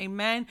relationship.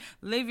 Amen.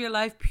 Live your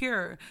life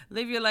pure.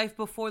 Live your life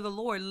before the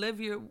Lord. Live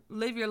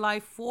your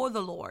life for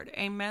the Lord.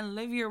 Amen.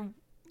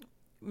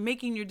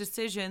 Making your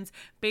decisions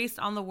based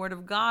on the word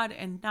of God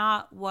and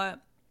not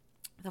what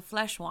the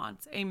flesh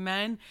wants.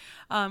 Amen.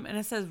 And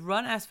it says,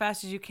 run as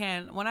fast as you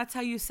can. When I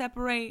tell you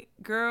separate,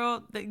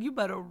 girl, that you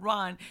better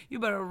run. You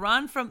better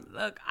run from,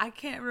 look, I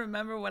can't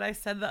remember what I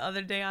said the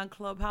other day on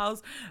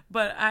Clubhouse,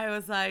 but I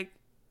was like,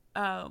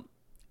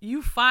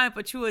 you fine,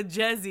 but you a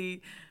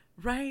Jezzy,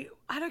 right?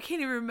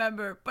 Can't even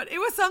remember, but it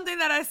was something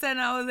that I said,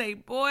 and I was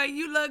like, boy,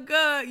 you look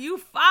good. You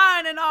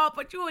fine and all,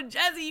 but you a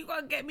Jezzy. You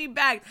gonna get me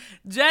back.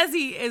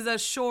 Jezzy is a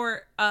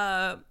short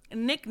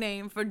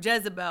nickname for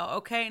Jezebel,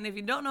 okay? And if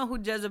you don't know who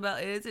Jezebel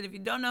is, and if you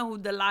don't know who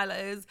Delilah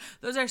is,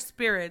 those are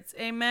spirits.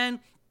 Amen.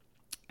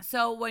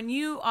 So when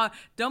you are,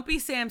 don't be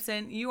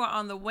Samson, you are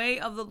on the way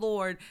of the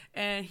Lord,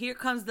 and here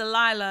comes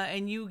Delilah,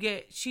 and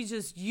she's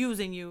just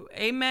using you.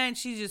 Amen.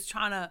 She's just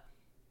trying to,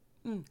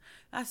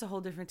 that's a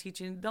whole different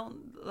teaching.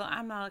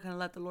 I'm not going to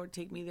let the Lord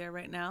take me there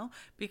right now,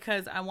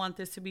 because I want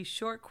this to be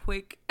short,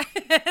 quick,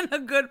 and a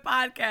good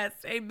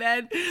podcast.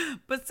 Amen.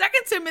 But 2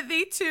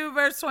 Timothy 2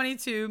 verse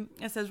 22,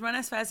 it says, run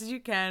as fast as you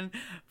can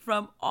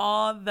from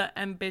all the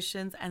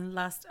ambitions and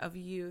lust of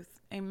youth.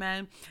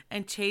 Amen.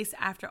 And chase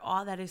after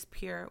all that is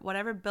pure.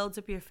 Whatever builds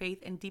up your faith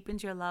and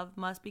deepens your love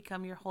must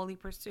become your holy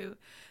pursuit.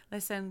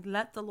 Listen,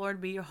 let the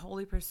Lord be your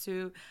holy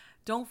pursuit.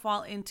 Don't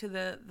fall into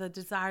the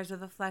desires of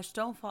the flesh.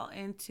 Don't fall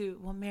into,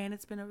 well, man,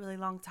 it's been a really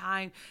long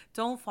time.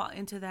 Don't fall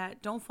into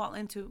that. Don't fall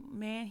into,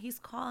 man, he's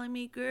calling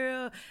me,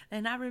 girl.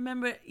 And I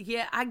remember,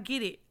 yeah, I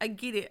get it.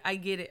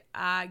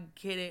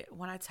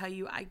 When I tell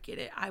you I get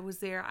it, I was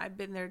there. I've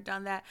been there,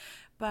 done that.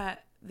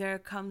 But there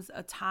comes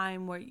a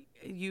time where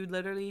you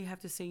literally have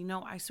to say,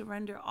 no, I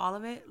surrender all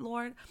of it,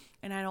 Lord,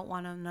 and I don't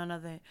want none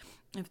of it.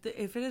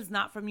 If it is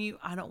not from you,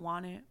 I don't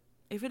want it.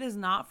 If it is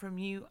not from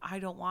you, I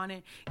don't want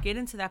it. Get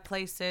into that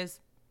place, sis,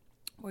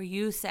 where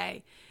you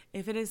say,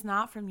 if it is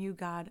not from you,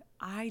 God,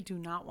 I do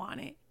not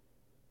want it.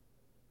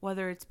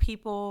 Whether it's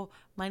people,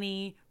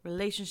 money,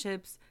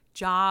 relationships,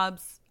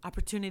 jobs,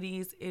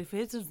 opportunities, if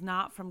it is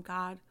not from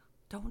God,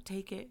 don't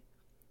take it.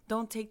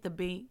 Don't take the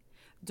bait.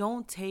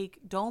 Don't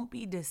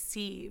be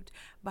deceived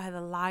by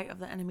the lie of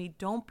the enemy.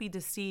 Don't be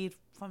deceived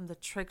from the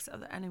tricks of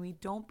the enemy.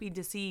 Don't be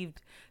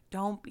deceived.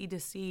 Don't be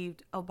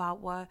deceived about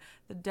what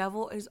the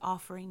devil is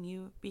offering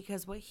you,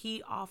 because what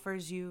he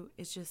offers you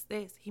is just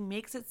this. He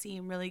makes it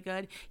seem really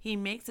good. He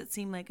makes it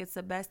seem like it's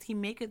the best. He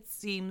makes it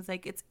seem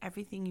like it's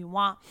everything you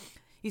want.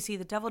 You see,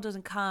 the devil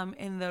doesn't come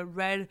in the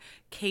red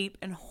cape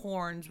and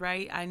horns,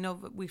 right? I know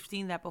we've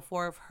seen that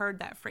before. I've heard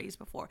that phrase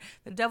before.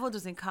 The devil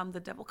doesn't come. The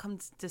devil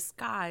comes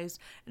disguised,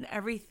 and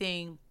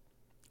everything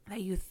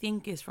that you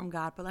think is from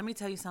God. But let me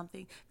tell you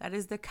something. That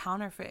is the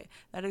counterfeit.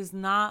 That is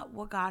not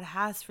what God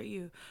has for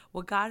you.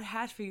 What God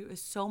has for you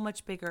is so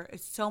much bigger.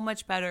 It's so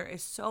much better.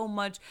 It's so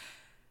much,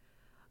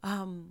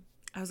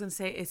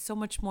 it's so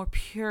much more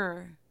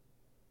pure.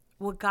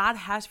 What God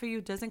has for you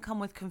doesn't come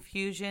with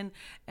confusion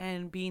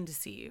and being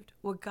deceived.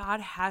 What God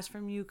has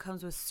from you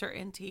comes with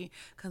certainty,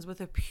 comes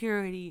with a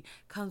purity,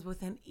 comes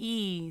with an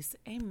ease.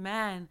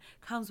 Amen.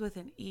 Comes with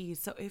an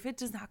ease. So if it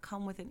does not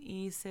come with an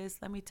ease, sis,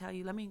 let me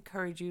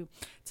encourage you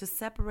to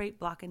separate,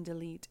 block, and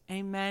delete.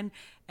 Amen.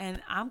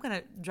 And I'm going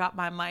to drop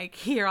my mic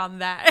here on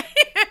that.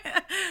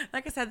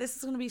 Like I said, this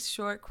is going to be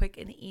short, quick,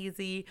 and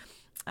easy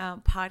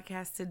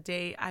podcast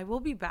today. I will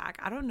be back.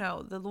 I don't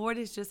know. The Lord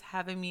is just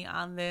having me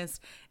on this,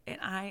 and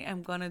I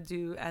am going to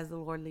do as the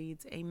Lord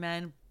leads.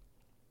 Amen.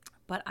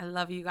 But I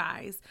love you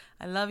guys.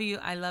 I love you.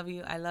 I love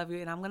you. I love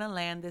you. And I'm going to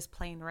land this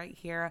plane right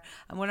here.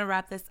 I'm going to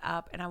wrap this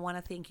up, and I want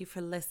to thank you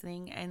for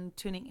listening and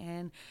tuning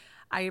in.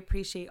 I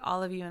appreciate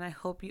all of you, and I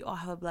hope you all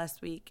have a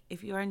blessed week.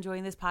 If you are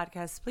enjoying this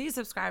podcast, please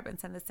subscribe and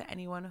send this to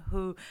anyone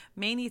who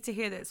may need to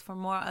hear this for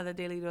more of the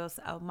daily dose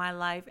of my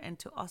life, and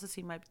to also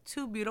see my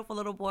two beautiful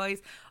little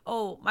boys.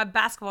 Oh, my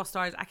basketball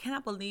stars. I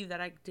cannot believe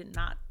that I did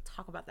not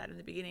talk about that in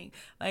the beginning.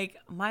 Like,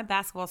 my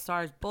basketball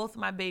stars, both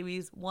my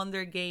babies won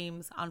their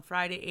games on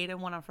Friday. Aiden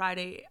won on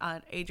Friday,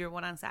 Adrian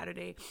won on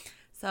Saturday.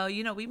 So,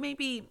 we may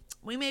be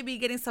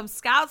getting some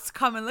scouts to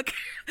come and look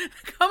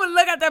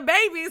at their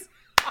babies.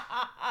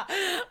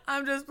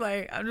 I'm just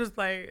playing.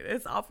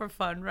 It's all for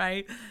fun,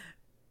 right?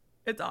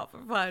 It's all for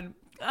fun.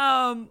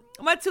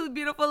 My two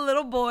beautiful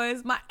little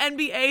boys, my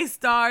NBA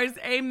stars.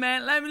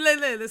 Amen.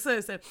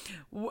 Listen.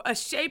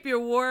 Shape your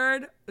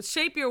world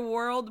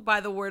by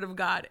the word of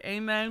God.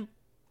 Amen.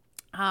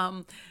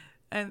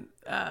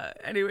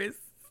 Anyways,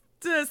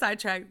 to the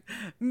sidetrack,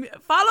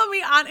 follow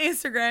me on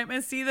Instagram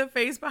and see the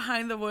face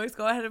behind the voice.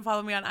 Go ahead and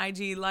follow me on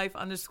IG,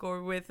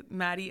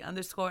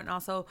 life_with_Maddie_, and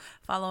also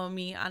follow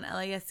me on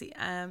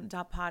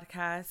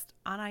LASCM.podcast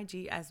on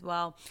IG as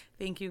well.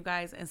 Thank you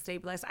guys, and stay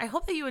blessed. I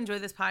hope that you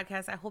enjoyed this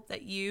podcast. I hope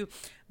that you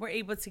were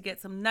able to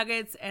get some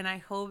nuggets, and I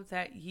hope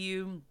that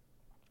you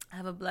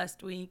have a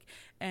blessed week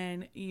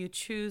and you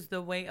choose the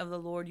way of the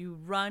Lord. You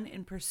run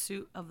in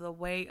pursuit of the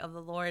way of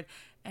the Lord,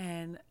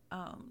 and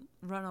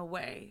run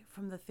away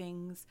from the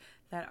things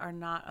that are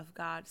not of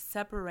God.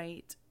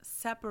 Separate,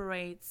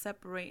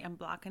 and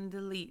block and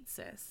delete,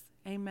 sis.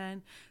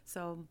 Amen.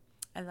 So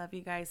I love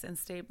you guys, and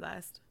stay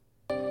blessed.